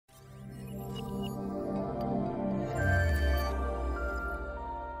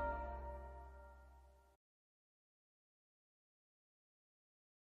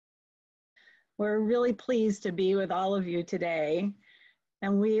We're really pleased to be with all of you today,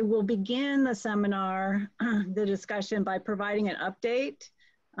 and we will begin the seminar, the discussion, by providing an update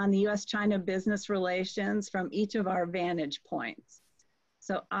on the U.S. China business relations from each of our vantage points.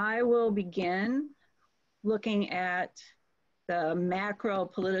 So I will begin looking at the macro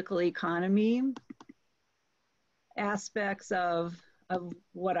political economy aspects of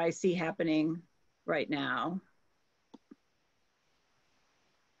what I see happening right now.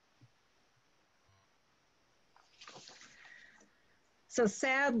 So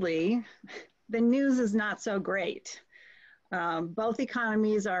sadly, the news is not so great. Both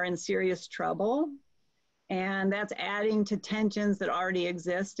economies are in serious trouble, and that's adding to tensions that already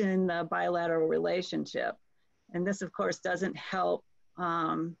exist in the bilateral relationship. And this, of course, doesn't help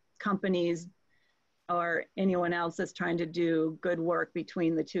companies or anyone else that's trying to do good work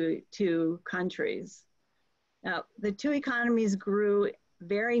between the two countries. Now, the two economies grew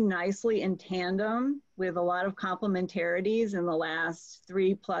very nicely in tandem with a lot of complementarities in the last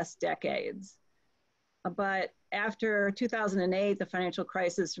 3+ decades. But after 2008, the financial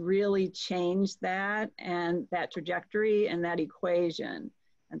crisis really changed that and that trajectory and that equation.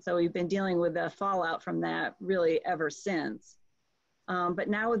 And so we've been dealing with the fallout from that really ever since. But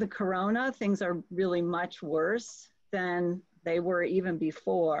now with the corona, things are really much worse than they were even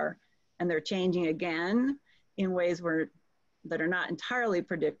before. And they're changing again in ways that are not entirely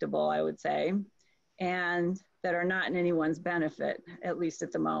predictable, I would say, and that are not in anyone's benefit, at least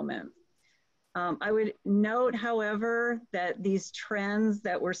at the moment. I would note, however, that these trends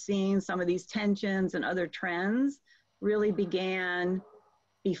that we're seeing, some of these tensions and other trends, really began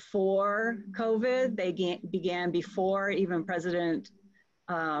before COVID. They began before even President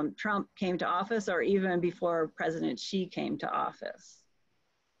Trump came to office, or even before President Xi came to office.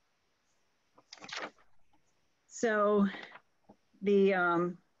 So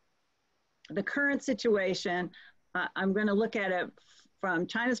the current situation, I'm going to look at it from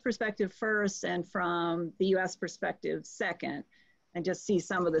China's perspective first and from the US perspective second, and just see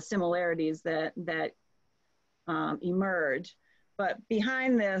some of the similarities that emerge. But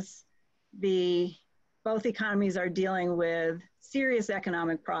behind this, both economies are dealing with serious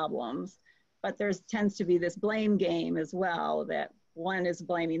economic problems, but there tends to be this blame game as well, that one is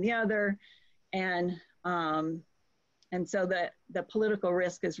blaming the other, and so that the political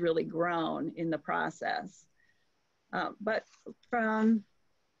risk has really grown in the process. But from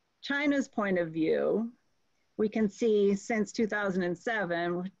China's point of view, we can see since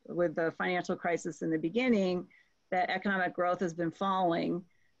 2007, with the financial crisis in the beginning, that economic growth has been falling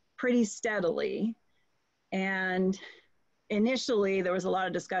pretty steadily. And initially, there was a lot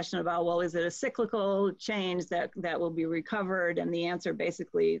of discussion about, well, is it a cyclical change that will be recovered? And the answer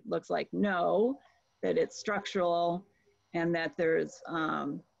basically looks like no, that it's structural, and that there's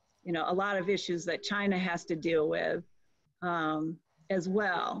a lot of issues that China has to deal with as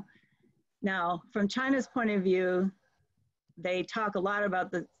well. Now, from China's point of view, they talk a lot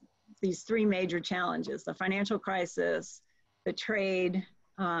about these three major challenges: the financial crisis, the trade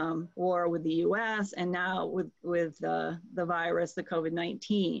war with the US, and now with the virus, the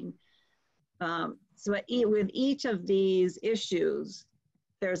COVID-19. So with each of these issues,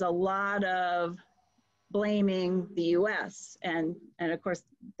 there's a lot of blaming the US, and of course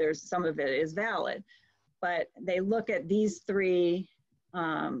there's some of it is valid, but they look at these three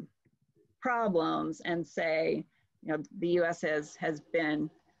problems and say, the US has been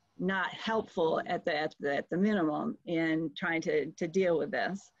not helpful at the minimum in trying to deal with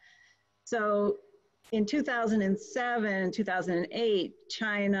this. So in 2007, 2008,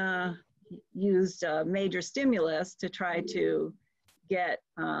 China used a major stimulus to try to get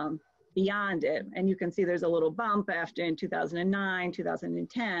beyond it. And you can see there's a little bump after in 2009,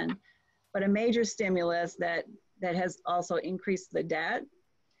 2010, but a major stimulus that has also increased the debt.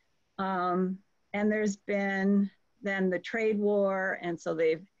 And there's been then the trade war, and so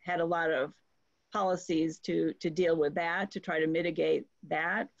they've had a lot of policies to deal with that, to try to mitigate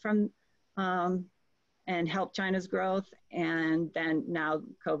that from and help China's growth, and then now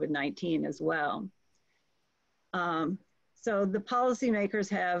COVID-19 as well. So the policymakers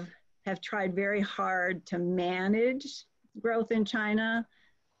have tried very hard to manage growth in China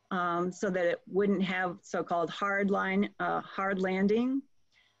so that it wouldn't have so-called hard landing.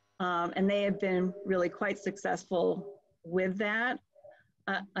 And they have been really quite successful with that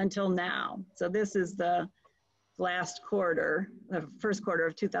until now. So this is the last quarter, the first quarter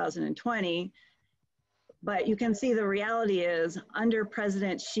of 2020. But you can see the reality is, under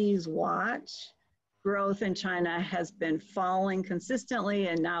President Xi's watch, growth in China has been falling consistently,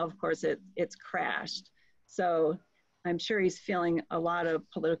 and now, of course, it's crashed. So I'm sure he's feeling a lot of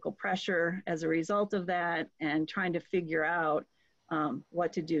political pressure as a result of that and trying to figure out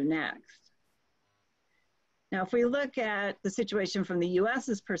what to do next. Now, if we look at the situation from the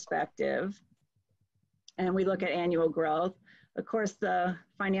US's perspective, and we look at annual growth, of course, the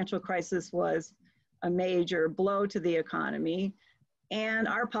financial crisis was a major blow to the economy, and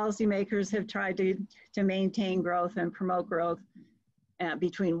our policymakers have tried to maintain growth and promote growth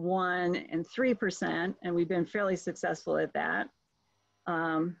between 1 and 3%, and we've been fairly successful at that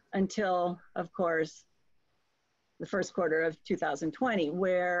until, of course, the first quarter of 2020,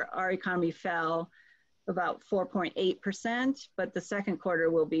 where our economy fell about 4.8%, but the second quarter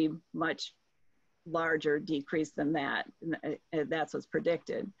will be much larger decrease than that. That's what's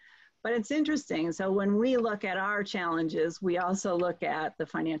predicted. But it's interesting. So when we look at our challenges, we also look at the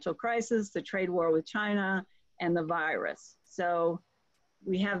financial crisis, the trade war with China, and the virus. So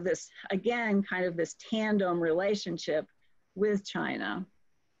we have this, again, kind of this tandem relationship with China.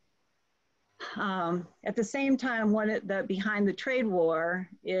 At the same time, behind the trade war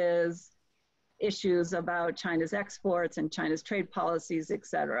is issues about China's exports and China's trade policies, et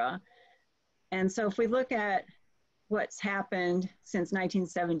cetera. And so if we look at what's happened since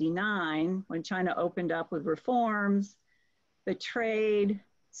 1979, when China opened up with reforms, the trade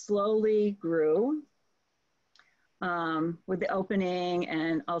slowly grew with the opening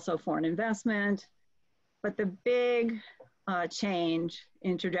and also foreign investment. But the big change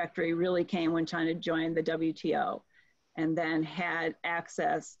in trajectory really came when China joined the WTO and then had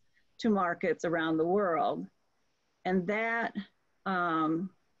access to markets around the world. And that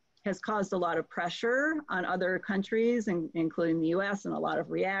has caused a lot of pressure on other countries, including the US, and a lot of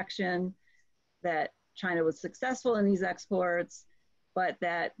reaction that China was successful in these exports, but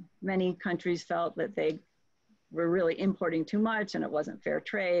that many countries felt that they were really importing too much and it wasn't fair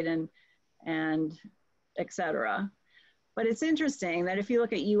trade and et cetera. But it's interesting that if you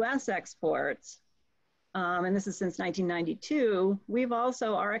look at US exports, and this is since 1992,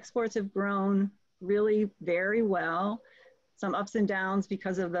 our exports have grown really very well. Some ups and downs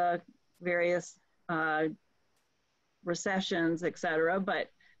because of the various recessions, et cetera. But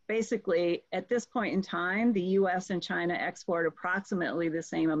basically, at this point in time, the US and China export approximately the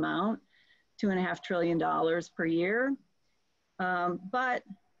same amount, $2.5 trillion per year. But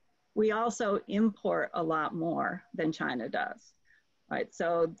we also import a lot more than China does, right?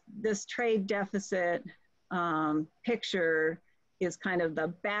 So this trade deficit picture is kind of the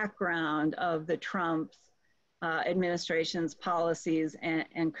background of the Trump administration's policies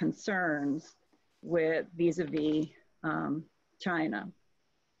and concerns with vis-a-vis China.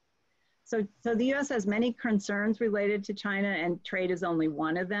 So the US has many concerns related to China, and trade is only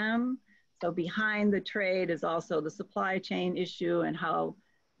one of them. So behind the trade is also the supply chain issue and how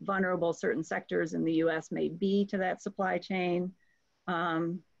vulnerable certain sectors in the US may be to that supply chain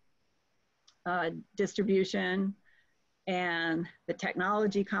distribution, and the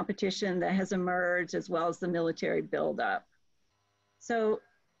technology competition that has emerged, as well as the military buildup. So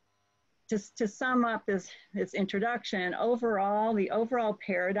to sum up this introduction, the overall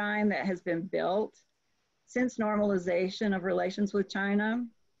paradigm that has been built since normalization of relations with China,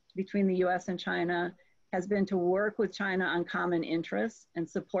 between the US and China, has been to work with China on common interests and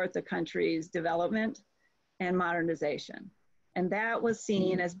support the country's development and modernization. And that was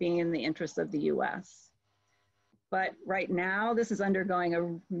seen as being in the interest of the US. But right now, this is undergoing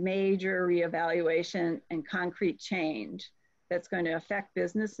a major reevaluation and concrete change that's going to affect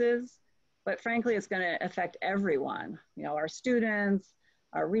businesses, but frankly, it's going to affect everyone. You know, our students,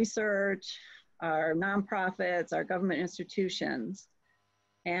 our research, our nonprofits, our government institutions.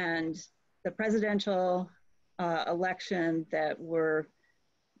 And the presidential election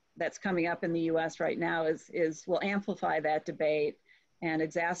that's coming up in the US right now will amplify that debate and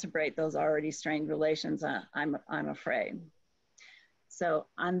exacerbate those already strained relations, I'm afraid. So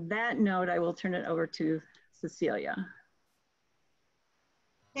on that note, I will turn it over to Cecilia.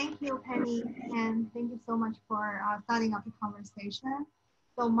 Thank you, Penny, and thank you so much for starting up the conversation.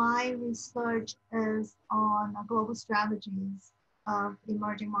 So my research is on global strategies of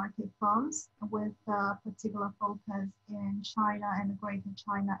emerging market firms with a particular focus in China and the Greater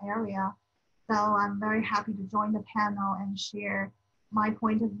China area. So I'm very happy to join the panel and share my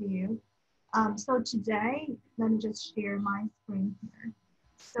point of view. So today, let me just share my screen here.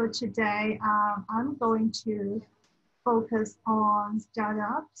 So today, I'm going to focus on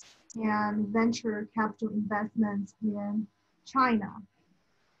startups and venture capital investments in China.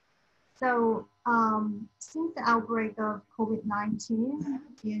 So since the outbreak of COVID-19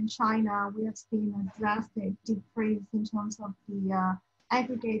 in China, we have seen a drastic decrease in terms of the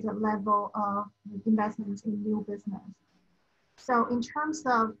aggregated level of investments in new business. So in terms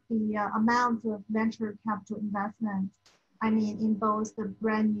of the amount of venture capital investment, I mean, in both the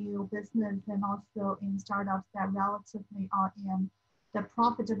brand new business and also in startups that relatively are in the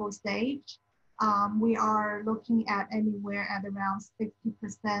profitable stage, we are looking at anywhere at around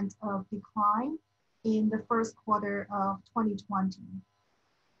 60% of decline in the first quarter of 2020.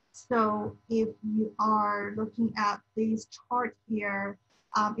 So if you are looking at this chart here,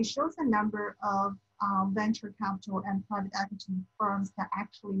 it shows a number of venture capital and private equity firms that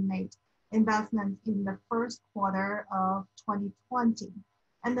actually made investments in the first quarter of 2020.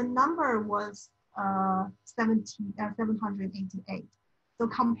 And the number was 788. So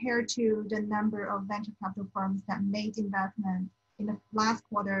compared to the number of venture capital firms that made investment in the last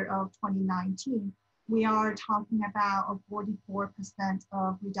quarter of 2019, we are talking about a 44%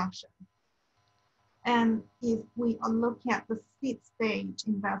 of reduction. And if we look at the seed stage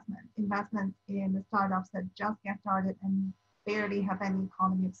investment in the startups that just get started and barely have any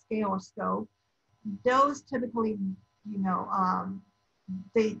economy of scale or scope, those typically,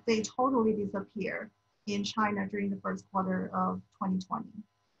 they totally disappear in China during the first quarter of 2020.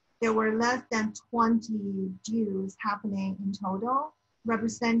 There were less than 20 deals happening in total,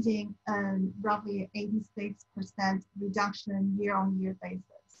 representing roughly 86% reduction year-on-year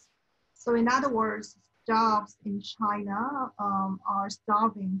basis. So in other words, jobs in China are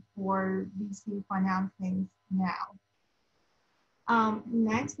starving for VC financing now.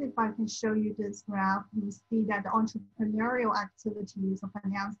 Next, if I can show you this graph, you see that the entrepreneurial activities of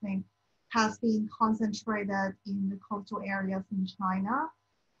financing has been concentrated in the coastal areas in China,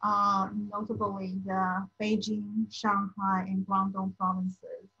 notably the Beijing, Shanghai, and Guangdong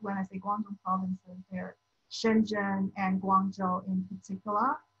provinces. When I say Guangdong provinces, they're Shenzhen and Guangzhou in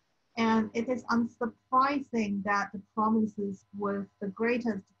particular. And it is unsurprising that the provinces with the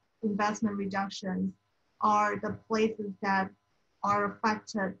greatest investment reductions are the places that are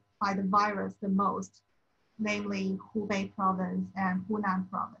affected by the virus the most, namely Hubei province and Hunan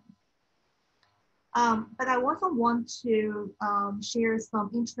province. But I also want to share some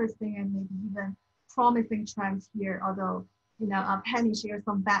interesting and maybe even promising trends here, although Penny shared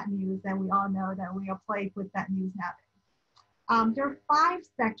some bad news, and we all know that we are plagued with bad news nowadays. There are 5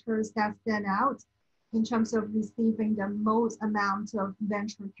 sectors that stand out in terms of receiving the most amount of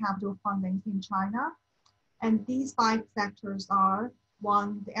venture capital funding in China. And these 5 sectors are: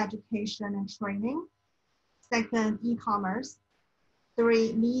 1, the education and training; 2nd, e-commerce;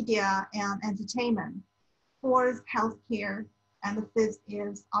 3, media and entertainment; 4th, healthcare; and the 5th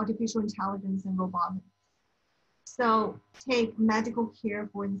is artificial intelligence and robotics. So take medical care,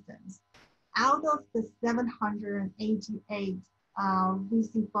 for instance. Out of the 788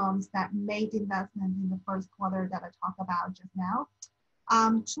 VC firms that made investment in the first quarter that I talked about just now,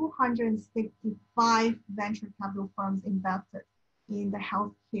 265 venture capital firms invested in the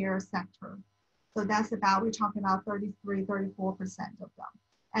healthcare sector. So that's about, we're talking about 34% of them.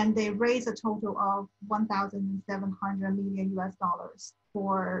 And they raised a total of $1,700 million US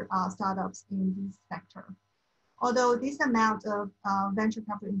for startups in this sector. Although this amount of venture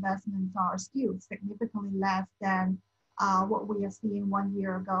capital investments are still significantly less than what we are seeing 1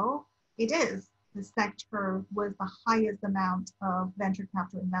 year ago, it is the sector with the highest amount of venture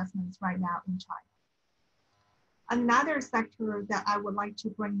capital investments right now in China. Another sector that I would like to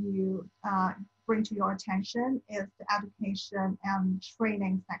bring to your attention is the education and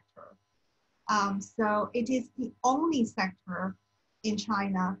training sector. So it is the only sector in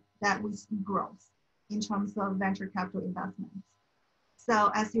China that we see growth in terms of venture capital investments.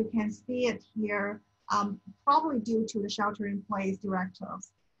 So as you can see it here, probably due to the shelter-in-place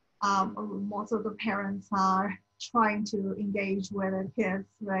directives, most of the parents are trying to engage with their kids,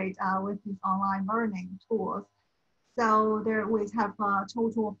 right, with these online learning tools. So there we have a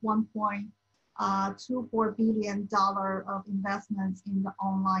total of $1.24 billion of investments in the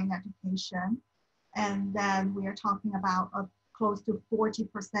online education. And then we are talking about a close to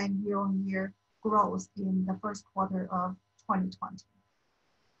 40% year-on-year growth in the first quarter of 2020.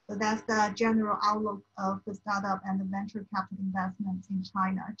 So that's the general outlook of the startup and the venture capital investments in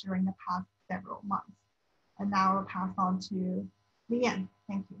China during the past several months. And now I'll pass on to Leigh Anne.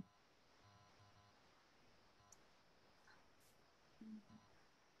 Thank you.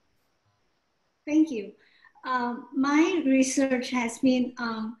 Thank you. My research has been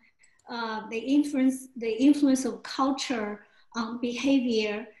on the influence of culture on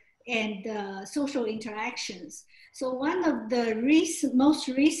behavior and social interactions. So one of the most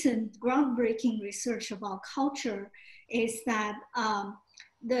recent groundbreaking research about culture is that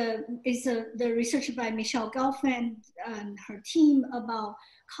the research by Michelle Gelfand and her team about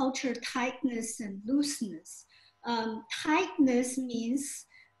culture tightness and looseness. Tightness means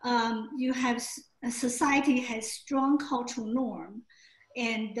you have a society has strong cultural norm,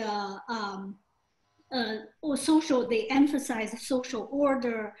 and or social, they emphasize social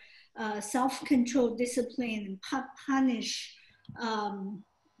order, self-control, discipline, and punish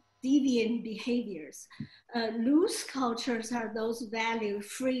deviant behaviors. Loose cultures are those value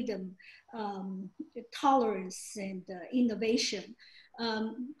freedom, tolerance, and innovation.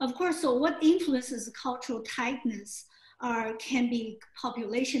 Of course, so what influences cultural tightness can be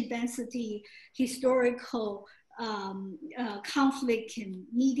population density, historical conflict and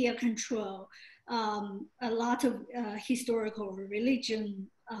media control, a lot of historical religion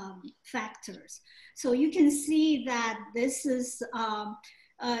factors. So you can see that this is,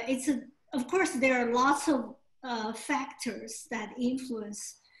 of course, there are lots of factors that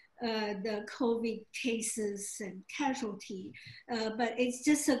influence the COVID cases and casualty, but it's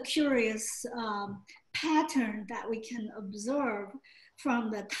just a curious pattern that we can observe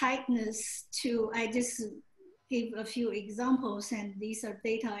from the tightness to, I just gave a few examples, and these are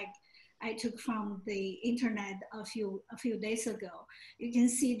data I took from the internet a few days ago. You can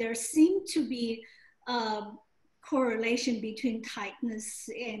see there seemed to be correlation between tightness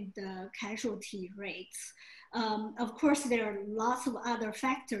and casualty rates. Of course, there are lots of other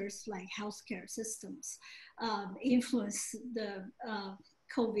factors like healthcare systems influence the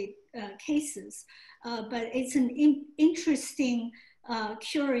COVID cases, but it's an interesting,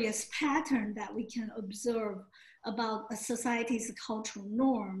 curious pattern that we can observe about a society's cultural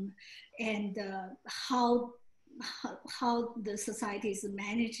norm and how the society is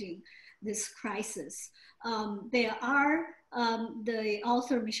managing this crisis. There are, the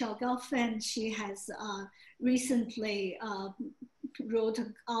author Michelle Gelfand, she has recently wrote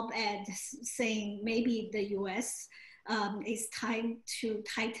an op-ed saying maybe the US it's time to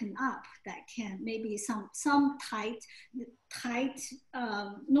tighten up. That can maybe some tight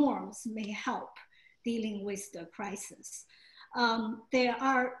norms may help dealing with the crisis. There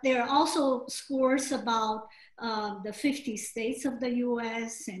are also scores about the 50 states of the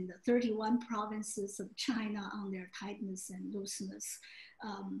US and the 31 provinces of China on their tightness and looseness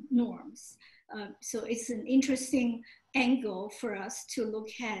norms. So it's an interesting angle for us to look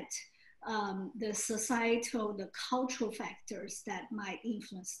at the societal, the cultural factors that might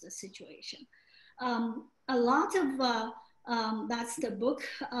influence the situation. A lot of, that's the book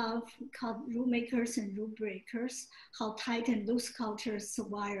called Rule Makers and Rule Breakers, How Tight and Loose Cultures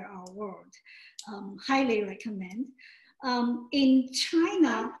Wire Our World. Highly recommend. In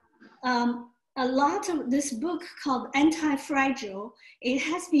China, a lot of this book called Anti-Fragile, it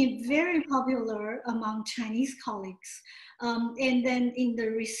has been very popular among Chinese colleagues. And then in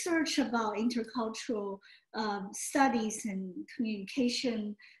the research about intercultural studies and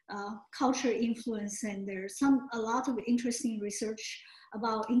communication, culture influence, and there's a lot of interesting research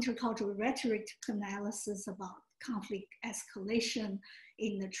about intercultural rhetoric analysis about conflict escalation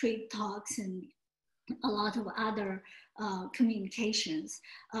in the trade talks and a lot of other communications.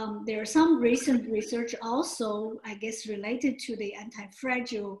 There are some recent research also, I guess, related to the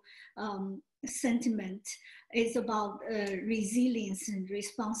anti-fragile sentiment. It's about resilience and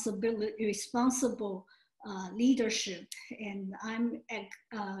responsible leadership. And I'm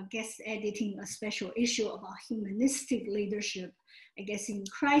guest editing a special issue about humanistic leadership. I guess in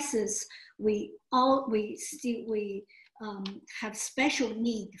crisis, we have special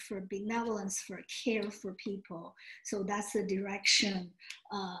need for benevolence, for care for people. So that's the direction,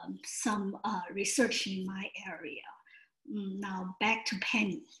 some research in my area. Now back to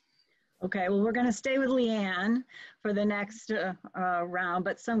Penny. Okay, well, we're gonna stay with Leigh Anne for the next round,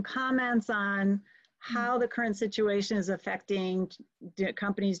 but some comments on how the current situation is affecting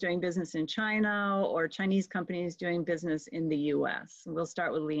companies doing business in China or Chinese companies doing business in the US. We'll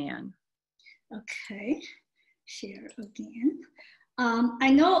start with Leigh Anne. Okay. Share again.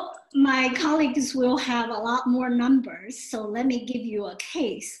 I know my colleagues will have a lot more numbers, so let me give you a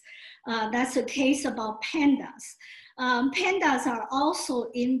case. That's a case about pandas. Pandas are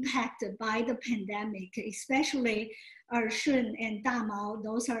also impacted by the pandemic, especially Shun and Damao.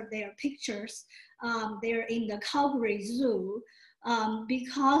 Those are their pictures. They're in the Calgary Zoo.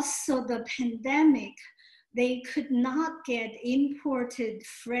 Because of the pandemic, they could not get imported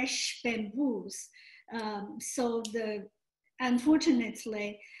fresh bamboos. So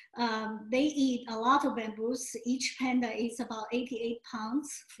unfortunately, they eat a lot of bamboos. Each panda eats about 88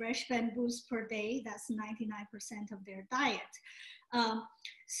 pounds fresh bamboos per day. That's 99% of their diet.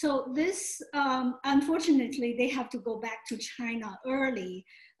 So this, unfortunately, they have to go back to China early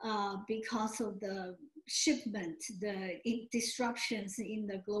because of the shipment, the disruptions in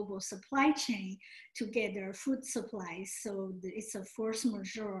the global supply chain to get their food supplies. So it's a force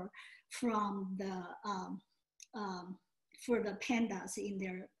majeure from the for the pandas in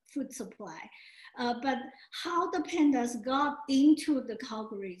their food supply. But how the pandas got into the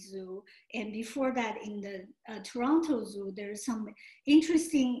Calgary Zoo, and before that in the Toronto Zoo, there's some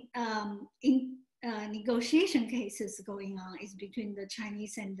interesting negotiation cases going on is between the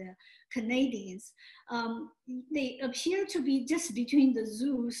Chinese and the Canadians. They appear to be just between the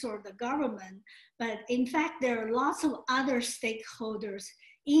zoos or the government, but in fact, there are lots of other stakeholders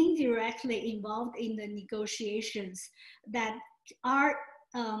indirectly involved in the negotiations that are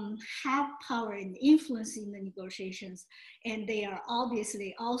have power and influence in the negotiations, and they are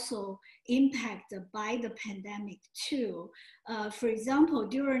obviously also impacted by the pandemic too. For example,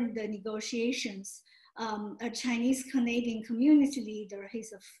 during the negotiations, a Chinese Canadian community leader,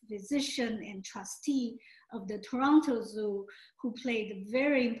 he's a physician and trustee of the Toronto Zoo, who played a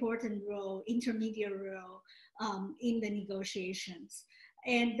very important role, intermediate role in the negotiations.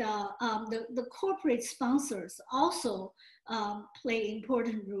 And the corporate sponsors also play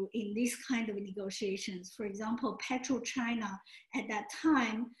important role in these kind of negotiations. For example, PetroChina at that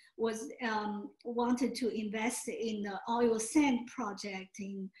time was wanted to invest in the oil sand project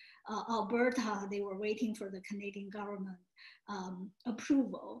in Alberta. They were waiting for the Canadian government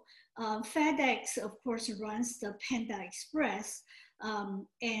approval. FedEx, of course, runs the Panda Express,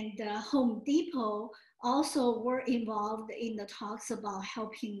 and Home Depot also were involved in the talks about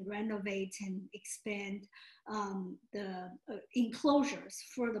helping renovate and expand the enclosures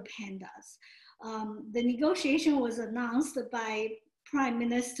for the pandas. The negotiation was announced by Prime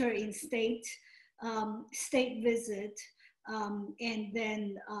Minister in state visit, and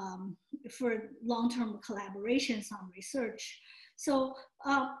then for long-term collaborations on research. So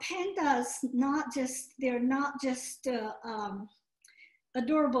pandas, they're not just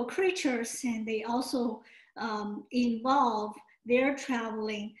adorable creatures, and they also involve their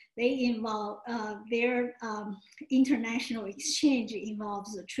traveling, they involve their international exchange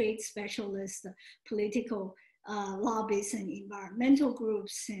involves the trade specialists, political lobbyists and environmental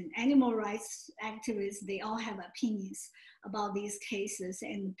groups and animal rights activists. They all have opinions about these cases,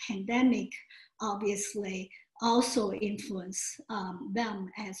 and pandemic obviously also influence them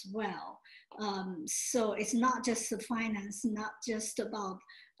as well. So it's not just the finance, not just about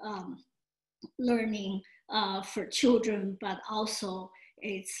learning for children, but also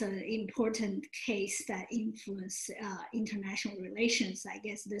it's an important case that influence international relations. I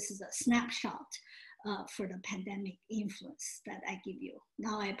guess this is a snapshot for the pandemic influence that I give you.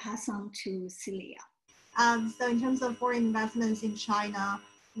 Now I pass on to Celia. So in terms of foreign investments in China,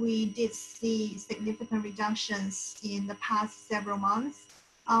 we did see significant reductions in the past several months.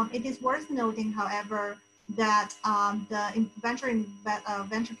 It is worth noting, however, that the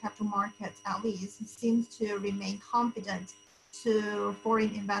venture capital market, at least, seems to remain confident to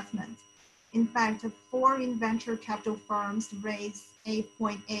foreign investment. In fact, foreign venture capital firms raised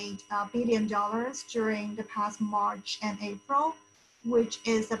 $8.8 billion during the past March and April, which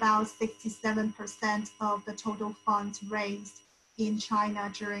is about 67% of the total funds raised in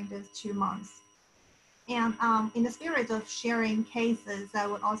China during these 2 months. And in the spirit of sharing cases, I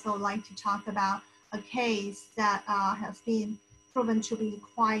would also like to talk about a case that has been proven to be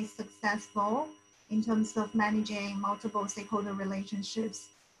quite successful in terms of managing multiple stakeholder relationships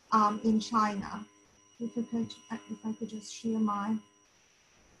in China. If I could just share my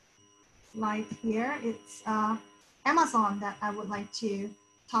slide here, it's Amazon that I would like to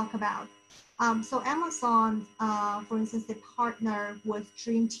talk about. So Amazon, for instance, they partner with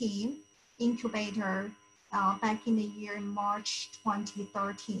Dream Team Incubator back in the year in March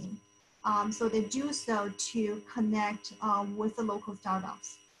 2013. So they do so to connect with the local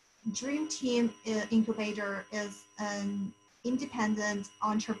startups. Dream Team Incubator is an independent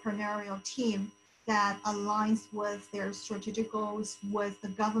entrepreneurial team that aligns with their strategic goals with the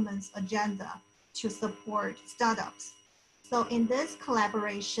government's agenda to support startups. So in this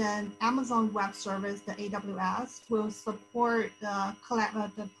collaboration, Amazon Web Service, the AWS, will support the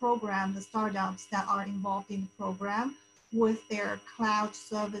program, the startups that are involved in the program with their cloud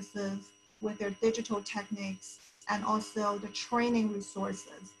services, with their digital techniques, and also the training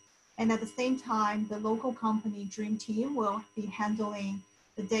resources. And at the same time, the local company Dream Team will be handling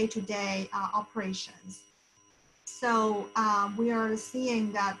the day-to-day operations. So we are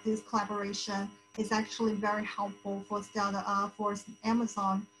seeing that this collaboration is actually very helpful for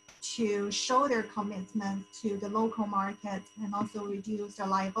Amazon to show their commitment to the local market and also reduce the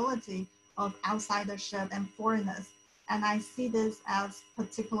liability of outsidership and foreigners. And I see this as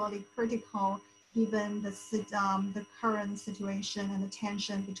particularly critical given the current situation and the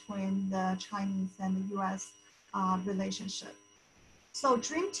tension between the Chinese and the U.S. Relationship. So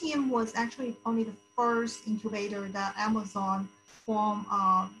Dream Team was actually only the first incubator that Amazon formed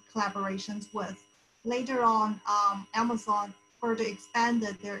collaborations with. Later on, Amazon further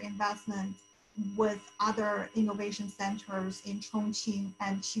expanded their investment with other innovation centers in Chongqing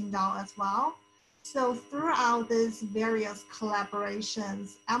and Qingdao as well. So throughout these various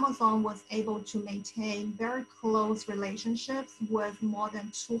collaborations, Amazon was able to maintain very close relationships with more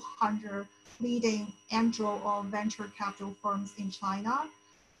than 200 leading angel or venture capital firms in China.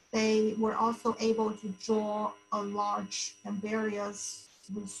 They were also able to draw a large and various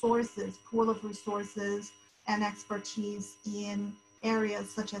resources, pool of resources and expertise in areas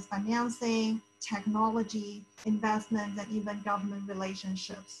such as financing, technology, investments, and even government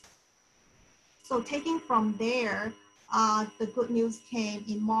relationships. So taking from there, the good news came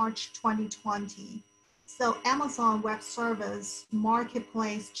in March 2020. So Amazon Web Service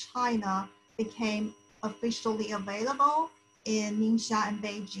Marketplace China became officially available in Ningxia and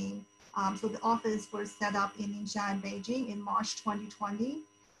Beijing. So the office was set up in Ningxia and Beijing in March 2020.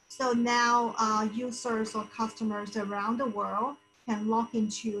 So now users or customers around the world can log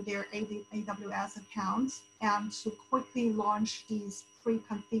into their AWS accounts and to quickly launch these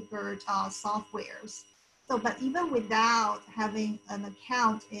pre-configured softwares. So, but even without having an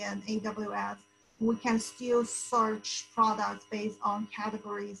account in AWS, we can still search products based on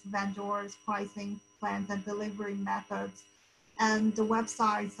categories, vendors, pricing plans, and delivery methods. And the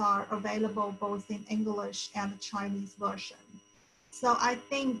websites are available both in English and the Chinese version. So I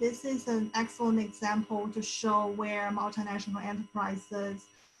think this is an excellent example to show where multinational enterprises,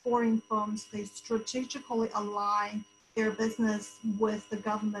 foreign firms, they strategically align their business with the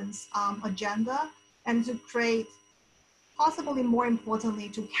government's agenda and to create, possibly more importantly,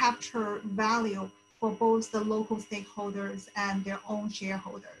 to capture value for both the local stakeholders and their own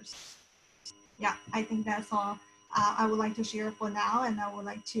shareholders. Yeah, I think that's all I would like to share for now, and I would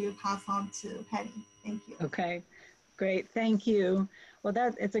like to pass on to Penny. Thank you. Okay, great, thank you. Well,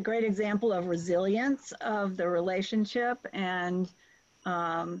 it's a great example of resilience of the relationship, and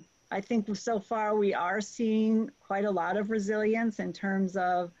I think so far we are seeing quite a lot of resilience in terms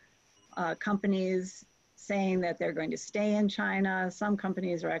of companies saying that they're going to stay in China. Some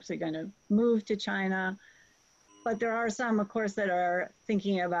companies are actually going to move to China. But there are some, of course, that are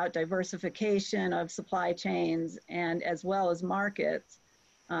thinking about diversification of supply chains and as well as markets,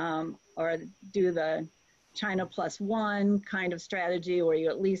 or do the China plus one kind of strategy where you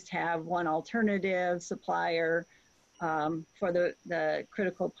at least have one alternative supplier for the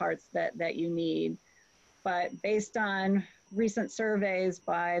critical parts that you need. But based on recent surveys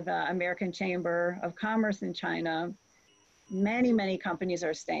by the American Chamber of Commerce in China, many companies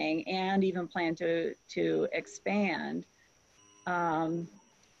are staying and even plan to expand.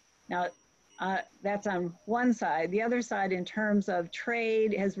 Now, that's on one side. The other side, in terms of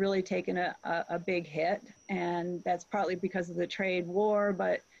trade, has really taken a big hit, and that's partly because of the trade war,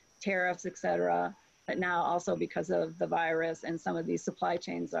 but tariffs, et cetera, but now also because of the virus, and some of these supply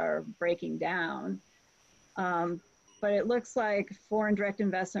chains are breaking down. But it looks like foreign direct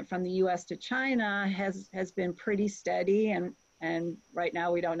investment from the U.S. to China has been pretty steady, and right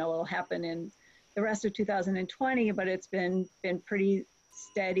now we don't know what will happen in the rest of 2020, but it's been pretty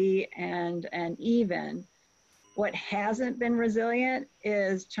steady and even. What hasn't been resilient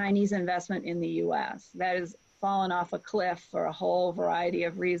is Chinese investment in the U.S. That has fallen off a cliff for a whole variety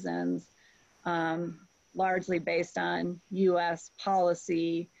of reasons, largely based on U.S.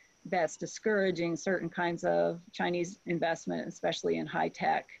 policy that's discouraging certain kinds of Chinese investment, especially in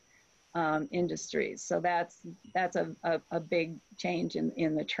high-tech industries. So that's a big change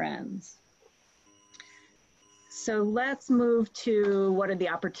in the trends. So let's move to what are the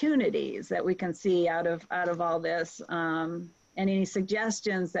opportunities that we can see out of all this, and any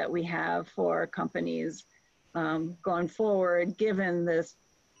suggestions that we have for companies going forward, given this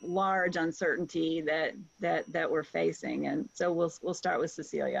large uncertainty that we're facing. And so we'll start with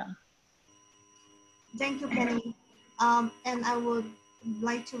Cecilia. Thank you, Penny. And I would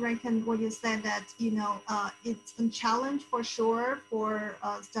like to reckon what you said, that it's a challenge for sure for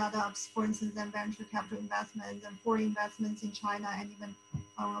startups, for instance, and venture capital investments and foreign investments in China and even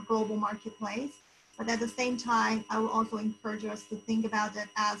a global marketplace. But at the same time, I will also encourage us to think about it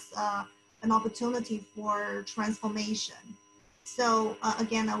as an opportunity for transformation. So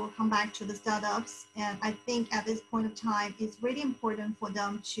again, I will come back to the startups. And I think at this point of time, it's really important for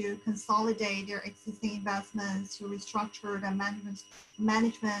them to consolidate their existing investments, to restructure their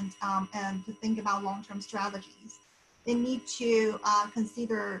management and to think about long-term strategies. They need to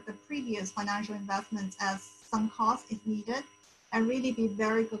consider the previous financial investments as some cost is needed and really be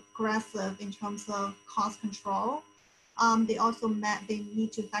very aggressive in terms of cost control. They also they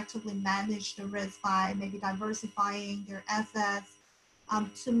need to effectively manage the risk by maybe diversifying their assets.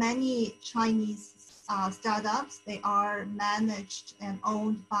 To many Chinese startups, they are managed and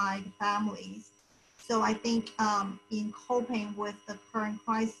owned by the families. So I think in coping with the current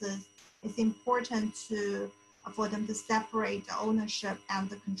crisis, it's important for them to separate the ownership and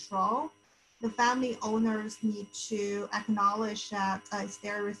the control. The family owners need to acknowledge that it's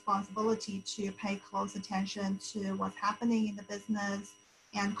their responsibility to pay close attention to what's happening in the business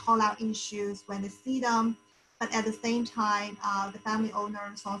and call out issues when they see them. But at the same time, the family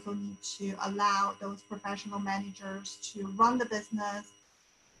owners also need to allow those professional managers to run the business.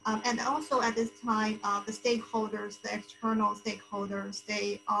 And also at this time, the stakeholders, the external stakeholders,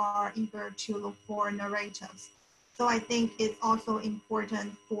 they are eager to look for narratives. So I think it's also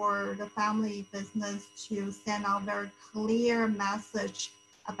important for the family business to send out very clear message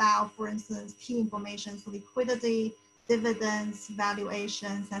about, for instance, key information, so liquidity, dividends,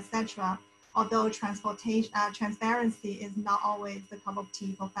 valuations, etc. Although transparency is not always the cup of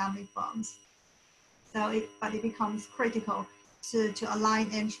tea for family firms. But it becomes critical to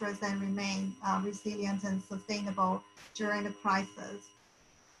align interests and remain resilient and sustainable during the crisis.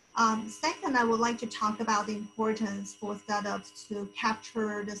 Second, I would like to talk about the importance for startups to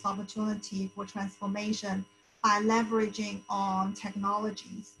capture this opportunity for transformation by leveraging on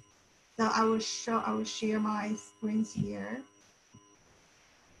technologies. So I will share my screens here.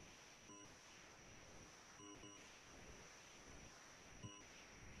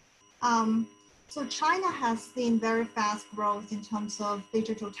 So China has seen very fast growth in terms of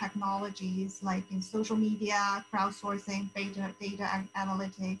digital technologies, like in social media, crowdsourcing, data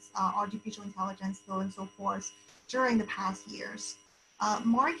analytics, artificial intelligence, so on and so forth, during the past years.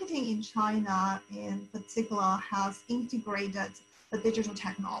 Marketing in China, in particular, has integrated the digital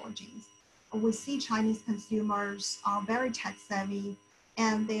technologies. We see Chinese consumers are very tech savvy,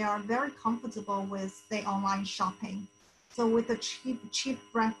 and they are very comfortable with, say, online shopping. So with the cheap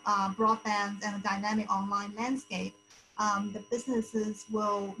broadband and a dynamic online landscape, the businesses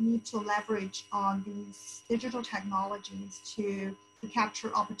will need to leverage on these digital technologies to capture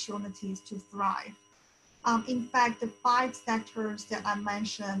opportunities to thrive. In fact, the 5 sectors that I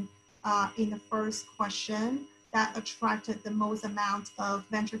mentioned in the first question that attracted the most amount of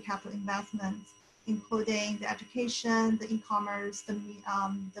venture capital investments, including the education, the e-commerce,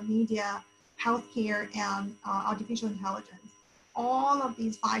 the media, healthcare, and artificial intelligence. All of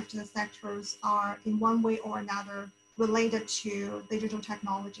these 5 sectors are in one way or another related to digital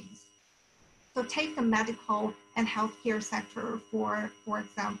technologies. So take the medical and healthcare sector, for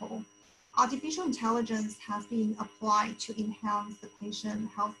example. Artificial intelligence has been applied to enhance the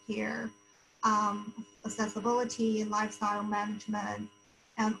patient healthcare accessibility, lifestyle management,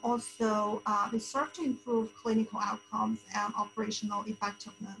 and also it serves to improve clinical outcomes and operational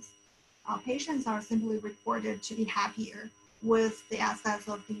effectiveness. Patients are simply reported to be happier with the access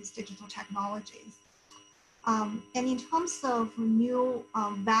of these digital technologies. And in terms of new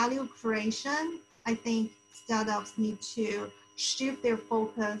value creation, I think startups need to shift their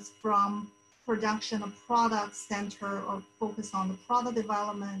focus from production of product center or focus on the product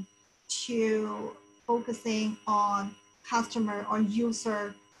development to focusing on customer or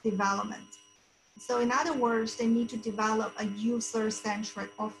user development. So in other words, they need to develop a user-centric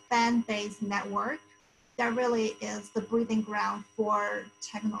or fan-based network that really is the breeding ground for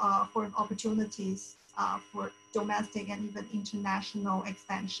opportunities for domestic and even international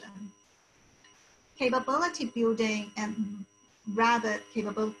expansion. Capability building and rapid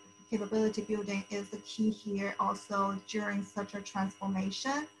capability building is the key here also during such a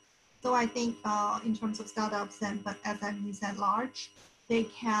transformation. So I think in terms of startups but SMEs at large, they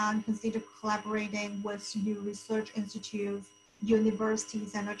can consider collaborating with new research institutes,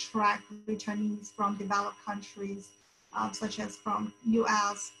 universities, and attract returnees from developed countries, such as from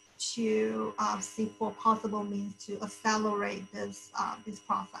U.S., to seek for possible means to accelerate this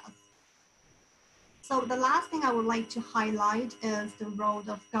process. So the last thing I would like to highlight is the role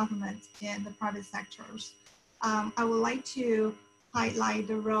of government in the private sectors. I would like to highlight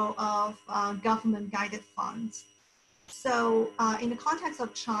the role of government-guided funds. So in the context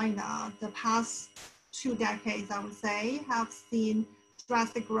of China, the past 2 decades, I would say, have seen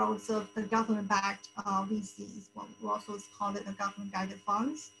drastic growth of the government-backed VCs, what we also call it the government-guided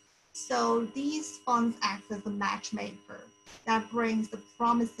funds. So these funds act as a matchmaker that brings the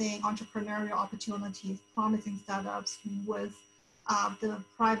promising entrepreneurial opportunities, promising startups with the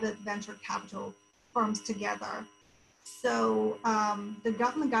private venture capital firms together. So the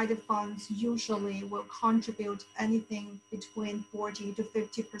government-guided funds usually will contribute anything between 40 to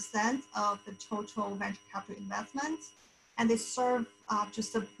 50% of the total venture capital investments, and they serve to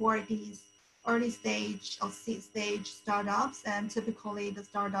support these early stage or seed stage startups, and typically the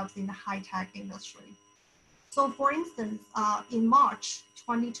startups in the high-tech industry. So for instance, in March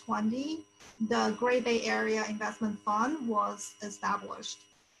 2020, the Great Bay Area Investment Fund was established.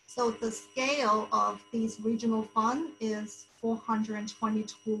 So the scale of these regional funds is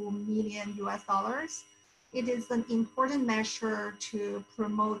 $422 million US. It is an important measure to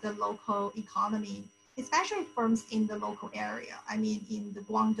promote the local economy, especially firms in the local area. I mean, in the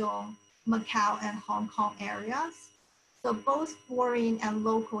Guangdong, Macau, and Hong Kong areas. So both foreign and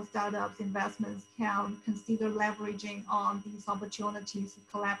local startups investments can consider leveraging on these opportunities to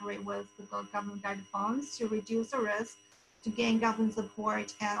collaborate with the government-guided funds to reduce the risk, to gain government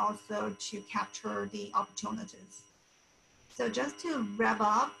support, and also to capture the opportunities. So just to wrap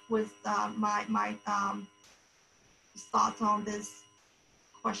up with my thoughts on this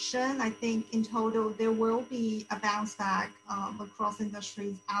question, I think in total there will be a bounce back across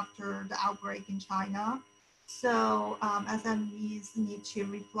industries after the outbreak in China. So SMEs need to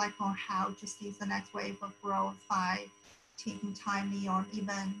reflect on how to seize the next wave of growth by taking timely or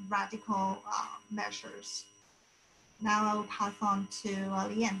even radical measures. Now I will pass on to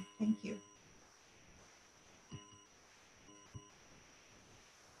Leigh Anne. Thank you.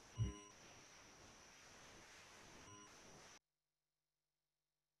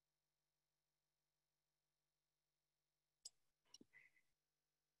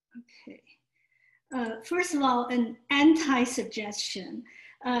 Okay. First of all, an anti-suggestion.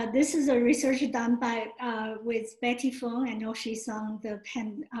 This is a research done by with Betty Feng. I know she's on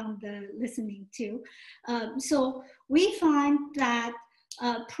the listening too. So we find that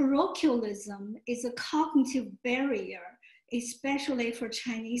parochialism is a cognitive barrier, especially for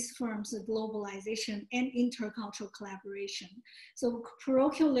Chinese firms of globalization and intercultural collaboration. So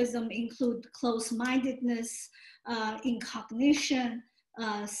parochialism includes close-mindedness, incognition,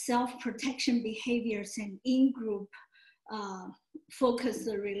 self-protection behaviors, and in-group focused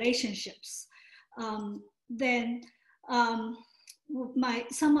relationships. Then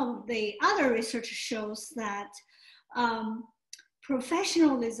some of the other research shows that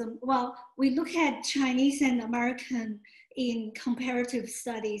professionalism, well, we look at Chinese and American in comparative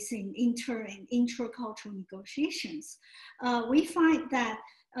studies in inter and intercultural negotiations. We find that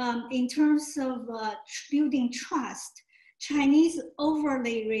in terms of building trust, Chinese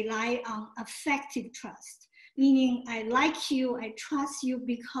overly rely on affective trust, meaning I like you, I trust you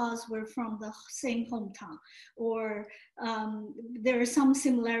because we're from the same hometown, or there is some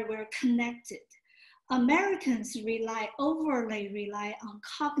similar, we're connected. Americans overly rely on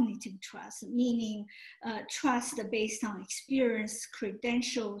cognitive trust, meaning trust based on experience,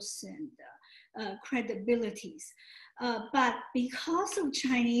 credentials, and credibilities. But because of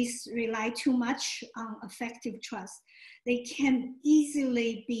Chinese rely too much on affective trust, they can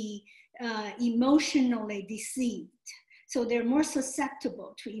easily be emotionally deceived. So they're more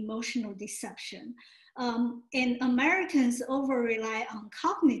susceptible to emotional deception. And Americans over-rely on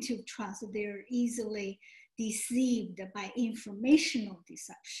cognitive trust. They're easily deceived by informational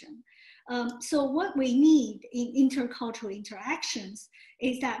deception. So what we need in intercultural interactions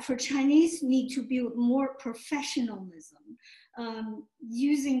is that for Chinese need to build more professionalism,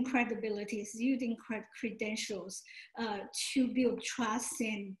 using credibilities, using credentials to build trust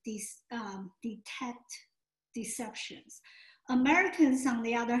and detect deceptions. Americans, on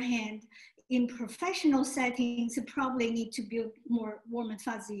the other hand, in professional settings, probably need to build more warm and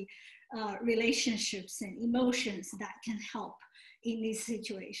fuzzy relationships and emotions that can help in these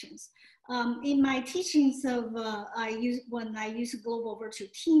situations. In my teachings of, when I use global virtual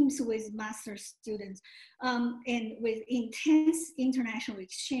teams with master's students and with intense international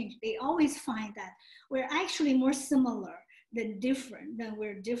exchange, they always find that we're actually more similar than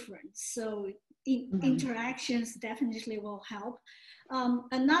we're different. So interactions definitely will help.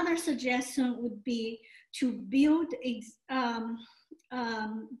 Another suggestion would be to build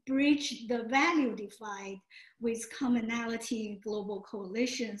bridge the value divide with commonality in global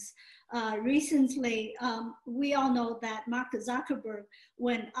coalitions. Recently, we all know that Mark Zuckerberg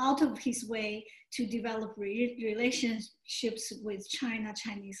went out of his way to develop relationships with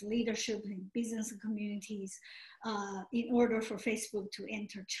Chinese leadership and business communities in order for Facebook to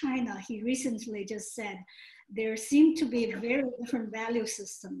enter China. He recently just said there seem to be very different value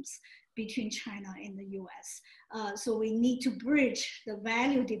systems between China and the US. So we need to bridge the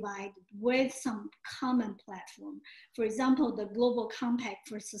value divide with some common platform. For example, the Global Compact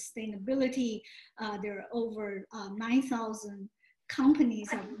for Sustainability, there are over 9,000 companies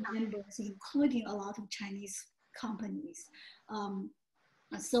are members, including a lot of Chinese companies.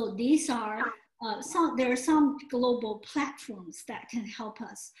 So these are there are some global platforms that can help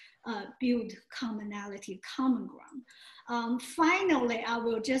us build commonality, common ground. Finally, I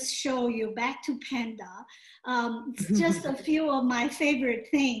will just show you back to Panda, just a few of my favorite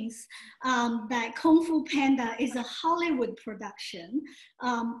things. That Kung Fu Panda is a Hollywood production,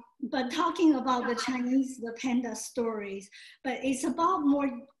 but talking about the Chinese, the Panda stories, but it's about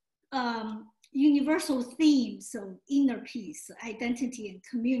more universal themes of inner peace, identity, and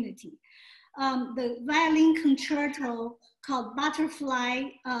community. The violin concerto called Butterfly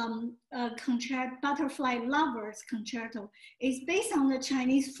Butterfly Lovers Concerto is based on the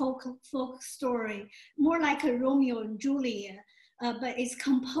Chinese folk story, more like a Romeo and Juliet, but it's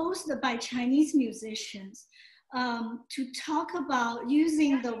composed by Chinese musicians to talk about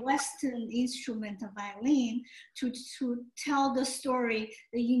using the Western instrument of violin to tell the story,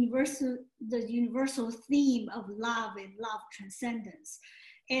 the universal theme of love and love transcendence.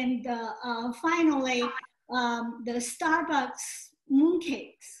 And finally, the Starbucks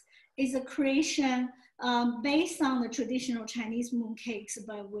mooncakes is a creation based on the traditional Chinese mooncakes,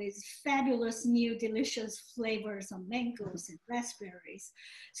 but with fabulous new delicious flavors of mangoes and raspberries.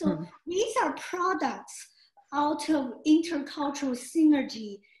 So these are products out of intercultural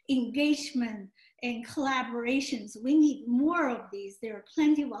synergy, engagement, and collaborations. We need more of these. There are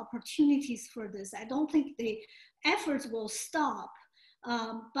plenty of opportunities for this. I don't think the efforts will stop.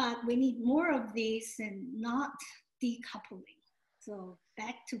 But we need more of these and not decoupling. So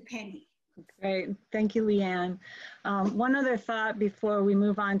back to Penny. Great, thank you, Leigh Anne. One other thought before we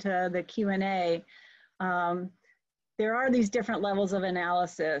move on to the Q&A. There are these different levels of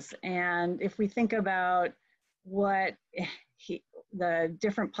analysis, and if we think about what the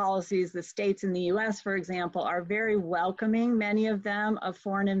different policies, the states in the US, for example, are very welcoming, many of them, of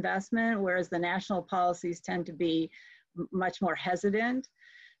foreign investment, whereas the national policies tend to be much more hesitant.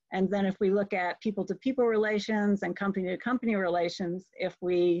 And then if we look at people-to-people relations and company-to-company relations, if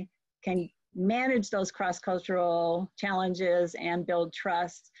we can manage those cross-cultural challenges and build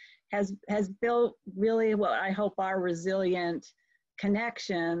trust, has built really what I hope are resilient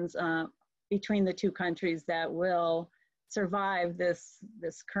connections between the two countries that will survive this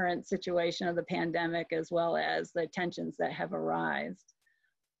current situation of the pandemic, as well as the tensions that have arisen.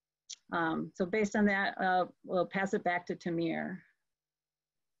 So based on that, we'll pass it back to Tamir.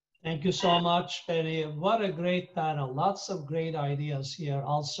 Thank you so much, Penny. What a great panel. Lots of great ideas here.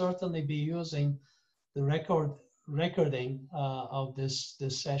 I'll certainly be using the recording of this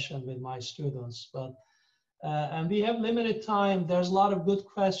session with my students. But and we have limited time. There's a lot of good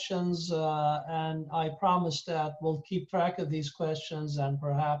questions, and I promise that we'll keep track of these questions, and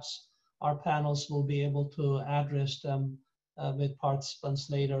perhaps our panels will be able to address them with participants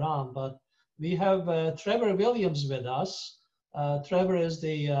later on. But we have Trevor Williams with us. Trevor is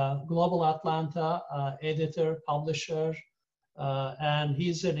the Global Atlanta editor, publisher, and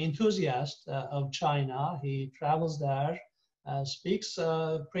he's an enthusiast of China. He travels there, speaks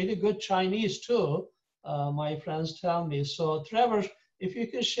pretty good Chinese too, my friends tell me. So Trevor, if you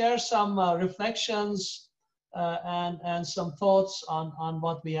could share some reflections and some thoughts on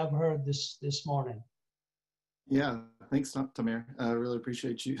what we have heard this morning. Yeah, thanks, Tamir. I really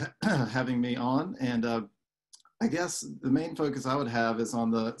appreciate you having me on. And I guess the main focus I would have is on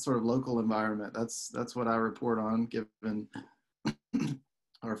the sort of local environment. That's what I report on, given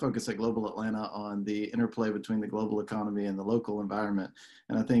our focus at Global Atlanta on the interplay between the global economy and the local environment.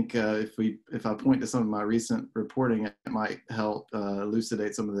 And I think if I point to some of my recent reporting, it might help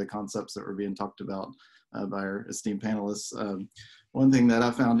elucidate some of the concepts that were being talked about by our esteemed panelists. One thing that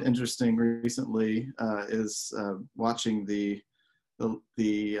I found interesting recently is watching the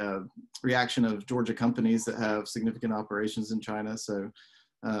reaction of Georgia companies that have significant operations in China. So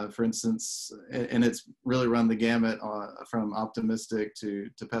for instance, and it's really run the gamut from optimistic to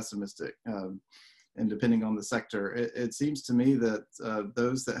pessimistic, and depending on the sector. It seems to me that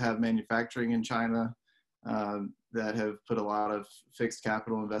those that have manufacturing in China that have put a lot of fixed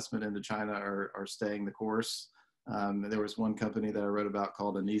capital investment into China are staying the course. There was one company that I wrote about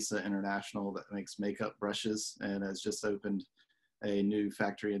called Anisa International that makes makeup brushes and has just opened a new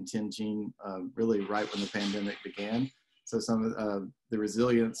factory in Tianjin, really right when the pandemic began. So some of the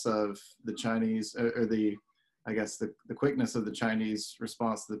resilience of the Chinese, or the, I guess the quickness of the Chinese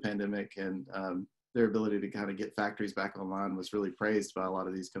response to the pandemic and their ability to kind of get factories back online was really praised by a lot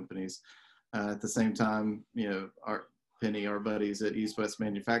of these companies. At the same time, you know, our buddies at East West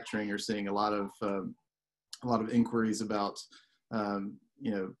Manufacturing are seeing a lot of inquiries about,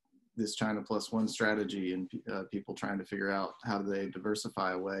 you know, this China plus one strategy and people trying to figure out how do they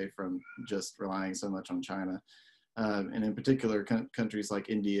diversify away from just relying so much on China. And in particular, countries like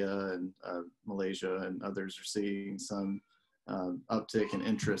India and Malaysia and others are seeing some uptick in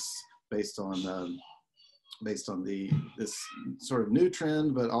interest based on this sort of new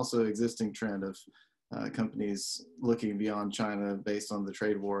trend, but also existing trend of companies looking beyond China based on the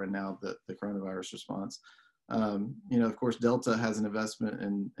trade war and now the coronavirus response. You know, of course, Delta has an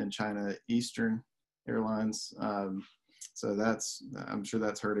investment in China Eastern Airlines. So I'm sure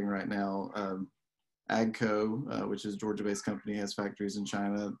that's hurting right now. AGCO, which is a Georgia-based company, has factories in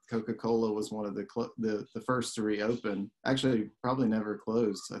China. Coca-Cola was one of the first to reopen. Actually, probably never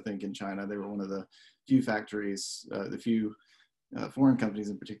closed, I think, in China. They were one of the few factories, the few foreign companies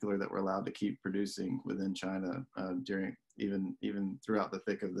in particular that were allowed to keep producing within China during even throughout the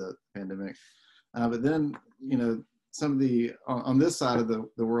thick of the pandemic. But then, you know, some of the, on this side of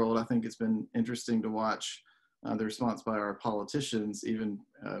the world, I think it's been interesting to watch the response by our politicians, even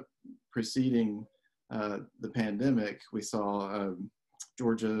preceding the pandemic. We saw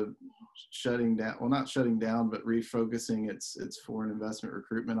Georgia shutting down, well, not shutting down, but refocusing its foreign investment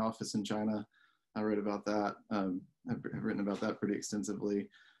recruitment office in China. I wrote about that. I've written about that pretty extensively.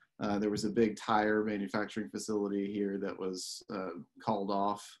 There was a big tire manufacturing facility here that was called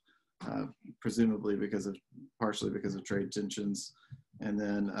off, presumably partially because of trade tensions. And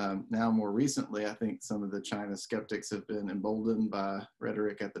then now more recently, I think some of the China skeptics have been emboldened by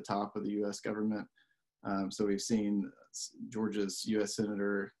rhetoric at the top of the U.S. government. So we've seen Georgia's U.S.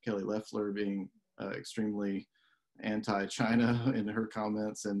 Senator Kelly Loeffler being extremely anti-China in her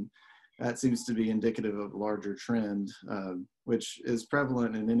comments, and that seems to be indicative of a larger trend, which is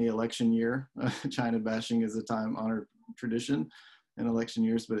prevalent in any election year. China bashing is a time-honored tradition in election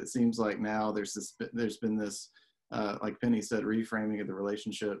years, but it seems like now there's been this, like Penny said, reframing of the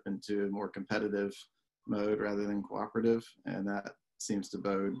relationship into a more competitive mode rather than cooperative, and that seems to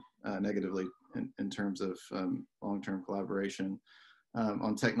bode negatively in terms of long-term collaboration.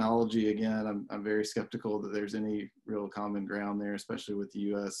 On technology, again, I'm very skeptical that there's any real common ground there, especially with the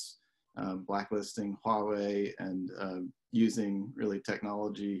U.S. Blacklisting Huawei and using really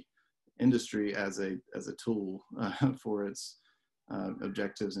technology industry as a tool for its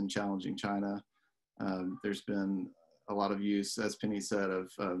objectives in challenging China. There's been a lot of use, as Penny said,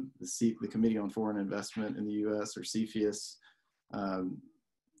 of the Committee on Foreign Investment in the U.S., or CFIUS,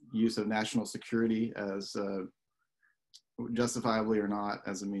 use of national security as justifiably or not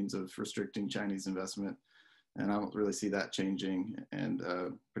as a means of restricting Chinese investment. And I don't really see that changing, and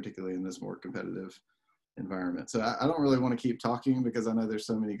particularly in this more competitive environment. So I don't really want to keep talking because I know there's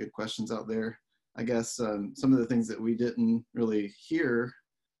so many good questions out there. I guess some of the things that we didn't really hear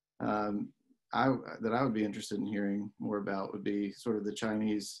that I would be interested in hearing more about would be sort of the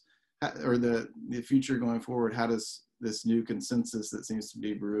Chinese, or the future going forward. How does this new consensus that seems to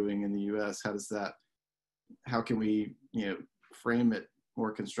be brewing in the U.S., how can we, you know, frame it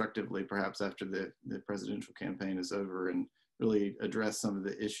more constructively, perhaps after the presidential campaign is over, and really address some of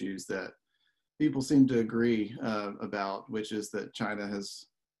the issues that people seem to agree about, which is that China has,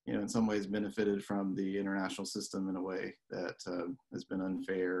 you know, in some ways benefited from the international system in a way that has been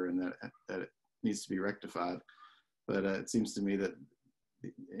unfair, and that it needs to be rectified. But it seems to me that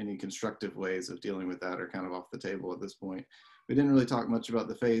any constructive ways of dealing with that are kind of off the table at this point. We didn't really talk much about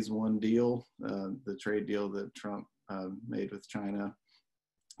the phase one deal, the trade deal that Trump made with China.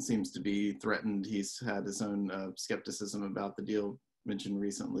 Seems to be threatened. He's had his own skepticism about the deal mentioned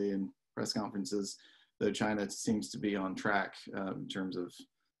recently in press conferences, though China seems to be on track in terms of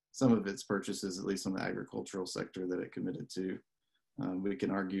some of its purchases, at least on the agricultural sector that it committed to. We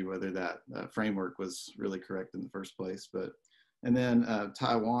can argue whether that framework was really correct in the first place, but and then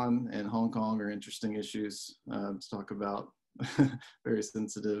Taiwan and Hong Kong are interesting issues to talk about, very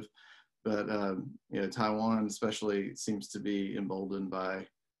sensitive. But you know, Taiwan especially seems to be emboldened by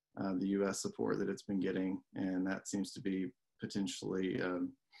the U.S. support that it's been getting, and that seems to be potentially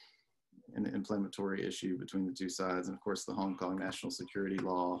an inflammatory issue between the two sides. And of course, the Hong Kong national security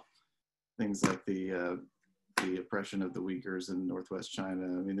law things like the oppression of the Uyghurs in Northwest China.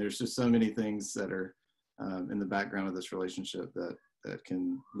 I mean, there's just so many things that are in the background of this relationship that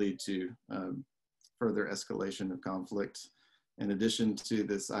can lead to further escalation of conflict. In addition to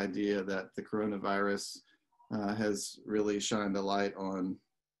this idea that the coronavirus has really shined a light on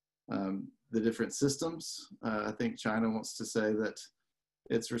the different systems. I think China wants to say that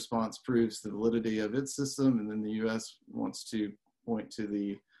its response proves the validity of its system, and then the U.S. wants to point to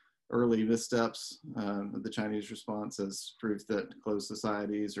the early missteps of the Chinese response as proof that closed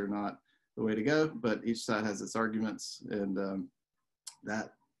societies are not the way to go, but each side has its arguments, and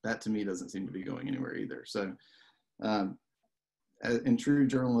that to me doesn't seem to be going anywhere either. So in true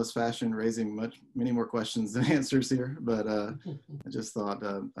journalist fashion, raising many more questions than answers here, but I just thought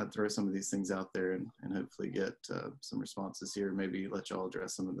I'd throw some of these things out there and hopefully get some responses here, maybe let y'all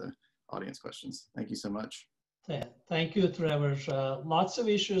address some of the audience questions. Thank you so much. Yeah, thank you, Trevor. Lots of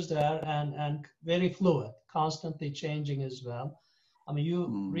issues there and very fluid, constantly changing as well. I mean,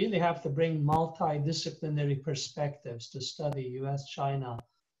 you really have to bring multidisciplinary perspectives to study U.S.-China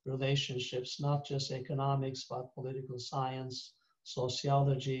relationships, not just economics, but political science,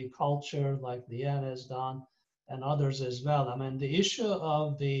 sociology, culture, like Leigh Anne has done, and others as well. I mean, the issue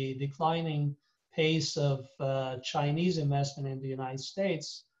of the declining pace of Chinese investment in the United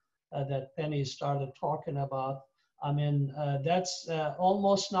States that Penny started talking about, I mean, that's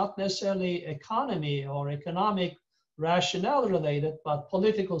almost not necessarily economy or economic rationale related, but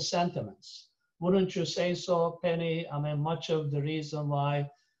political sentiments. Wouldn't you say so, Penny? I mean, much of the reason why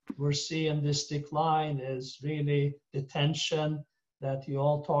we're seeing this decline is really the tension that you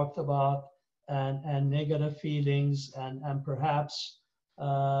all talked about, and negative feelings, and perhaps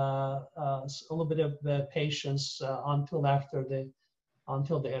a little bit of patience until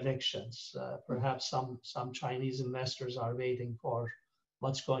the elections. Perhaps some Chinese investors are waiting for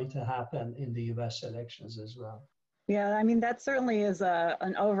what's going to happen in the U.S. elections as well. Yeah, I mean, that certainly is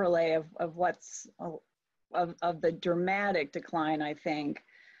an overlay of what's of the dramatic decline, I think.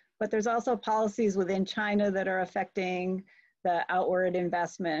 But there's also policies within China that are affecting the outward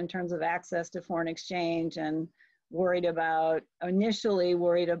investment in terms of access to foreign exchange, and initially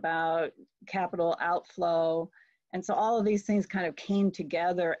worried about capital outflow. And so all of these things kind of came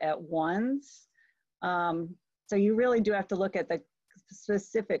together at once. So you really do have to look at the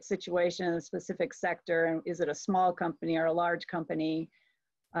specific situation in a specific sector, and is it a small company or a large company?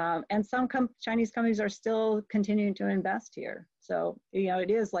 And some Chinese companies are still continuing to invest here. So, you know, it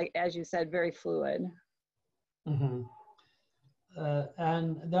is, like, as you said, very fluid. Mm-hmm.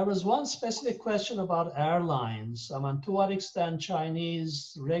 And there was one specific question about airlines. I mean, to what extent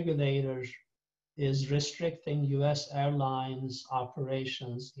Chinese regulators is restricting U.S. airlines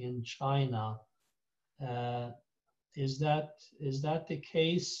operations in China? Is that the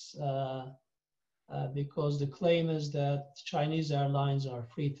case? Because the claim is that Chinese airlines are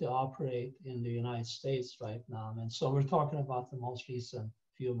free to operate in the United States right now. And so we're talking about the most recent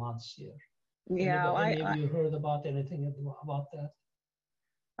few months here. Yeah, any of you heard about anything about that?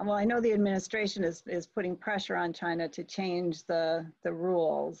 Well, I know the administration is putting pressure on China to change the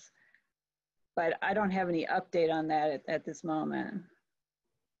rules, but I don't have any update on that at this moment.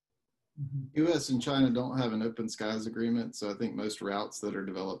 U.S. and China don't have an open skies agreement, so I think most routes that are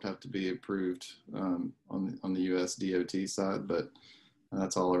developed have to be approved on the U.S. DOT side, but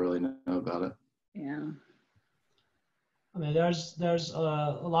that's all I really know about it. Yeah. I mean, there's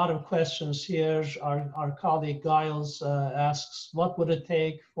a lot of questions here. Our colleague Giles asks, what would it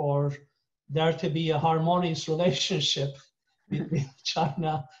take for there to be a harmonious relationship between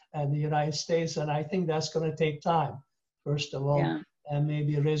China and the United States? And I think that's going to take time, first of all. Yeah. And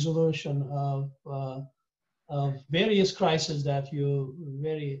maybe a resolution of various crises that you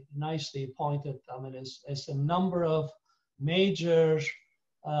very nicely pointed. I mean, it's a number of major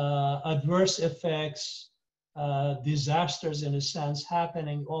adverse effects, disasters in a sense,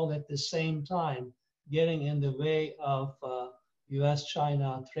 happening all at the same time, getting in the way of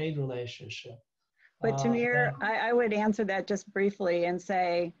U.S.-China trade relationship. But Tamir, I would answer that just briefly and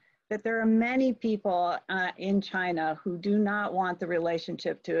say that there are many people in China who do not want the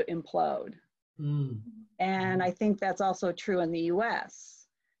relationship to implode. And I think that's also true in the US.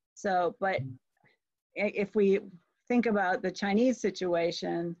 So, but if we think about the Chinese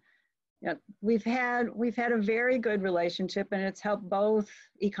situation, you know, we've had a very good relationship, and it's helped both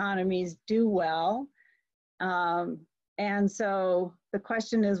economies do well. And so the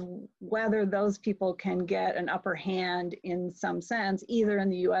question is whether those people can get an upper hand in some sense, either in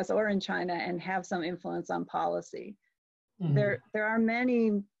the US or in China, and have some influence on policy. There are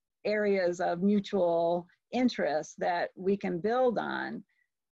many areas of mutual interest that we can build on.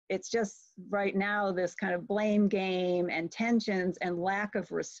 it's just right now this kind of blame game and tensions and lack of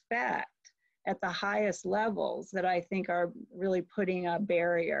respect at the highest levels that I think are really putting a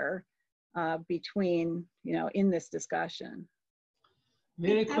barrier between, in this discussion.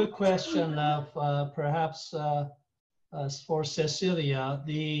 Very quick question, perhaps for Cecilia.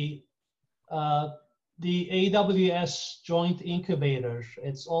 The AWS Joint Incubator,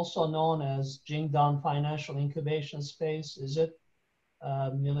 it's also known as Jingdan Financial Incubation Space, is it?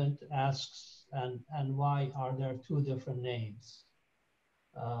 Milent asks, and why are there two different names?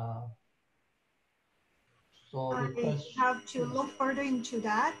 So the question, I have to look further into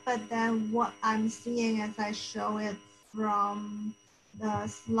that, but then what I'm seeing as I show it from the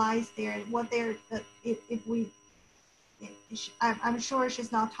slides there, what they're, I'm sure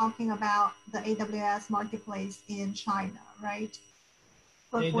she's not talking about the AWS marketplace in China, right?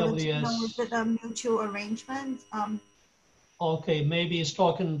 But AWS, for the China, with the mutual arrangement. Okay, maybe it's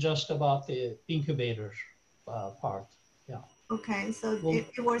talking just about the incubator part. Yeah. Okay, so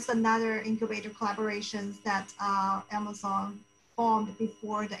it was another incubator collaborations that Amazon formed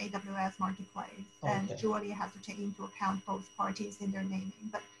before the AWS marketplace, and Julie has to take into account both parties in their naming.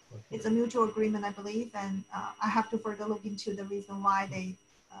 But it's a mutual agreement, I believe, and I have to further look into the reason why they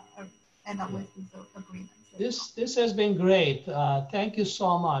end up with these agreements. This has been great. Thank you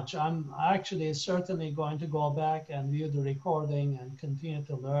so much. I'm actually certainly going to go back and view the recording and continue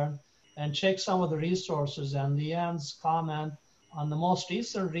to learn and check some of the resources. And Leigh Anne's comment on the most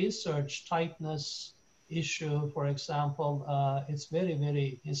recent research tightness issue, for example, it's very,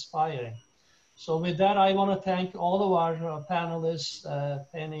 very inspiring. So with that, I want to thank all of our panelists,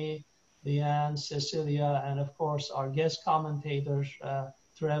 Penny, Leigh Anne, Cecilia, and of course, our guest commentators,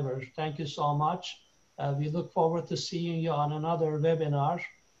 Trevor. Thank you so much. We look forward to seeing you on another webinar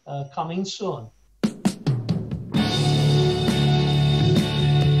coming soon.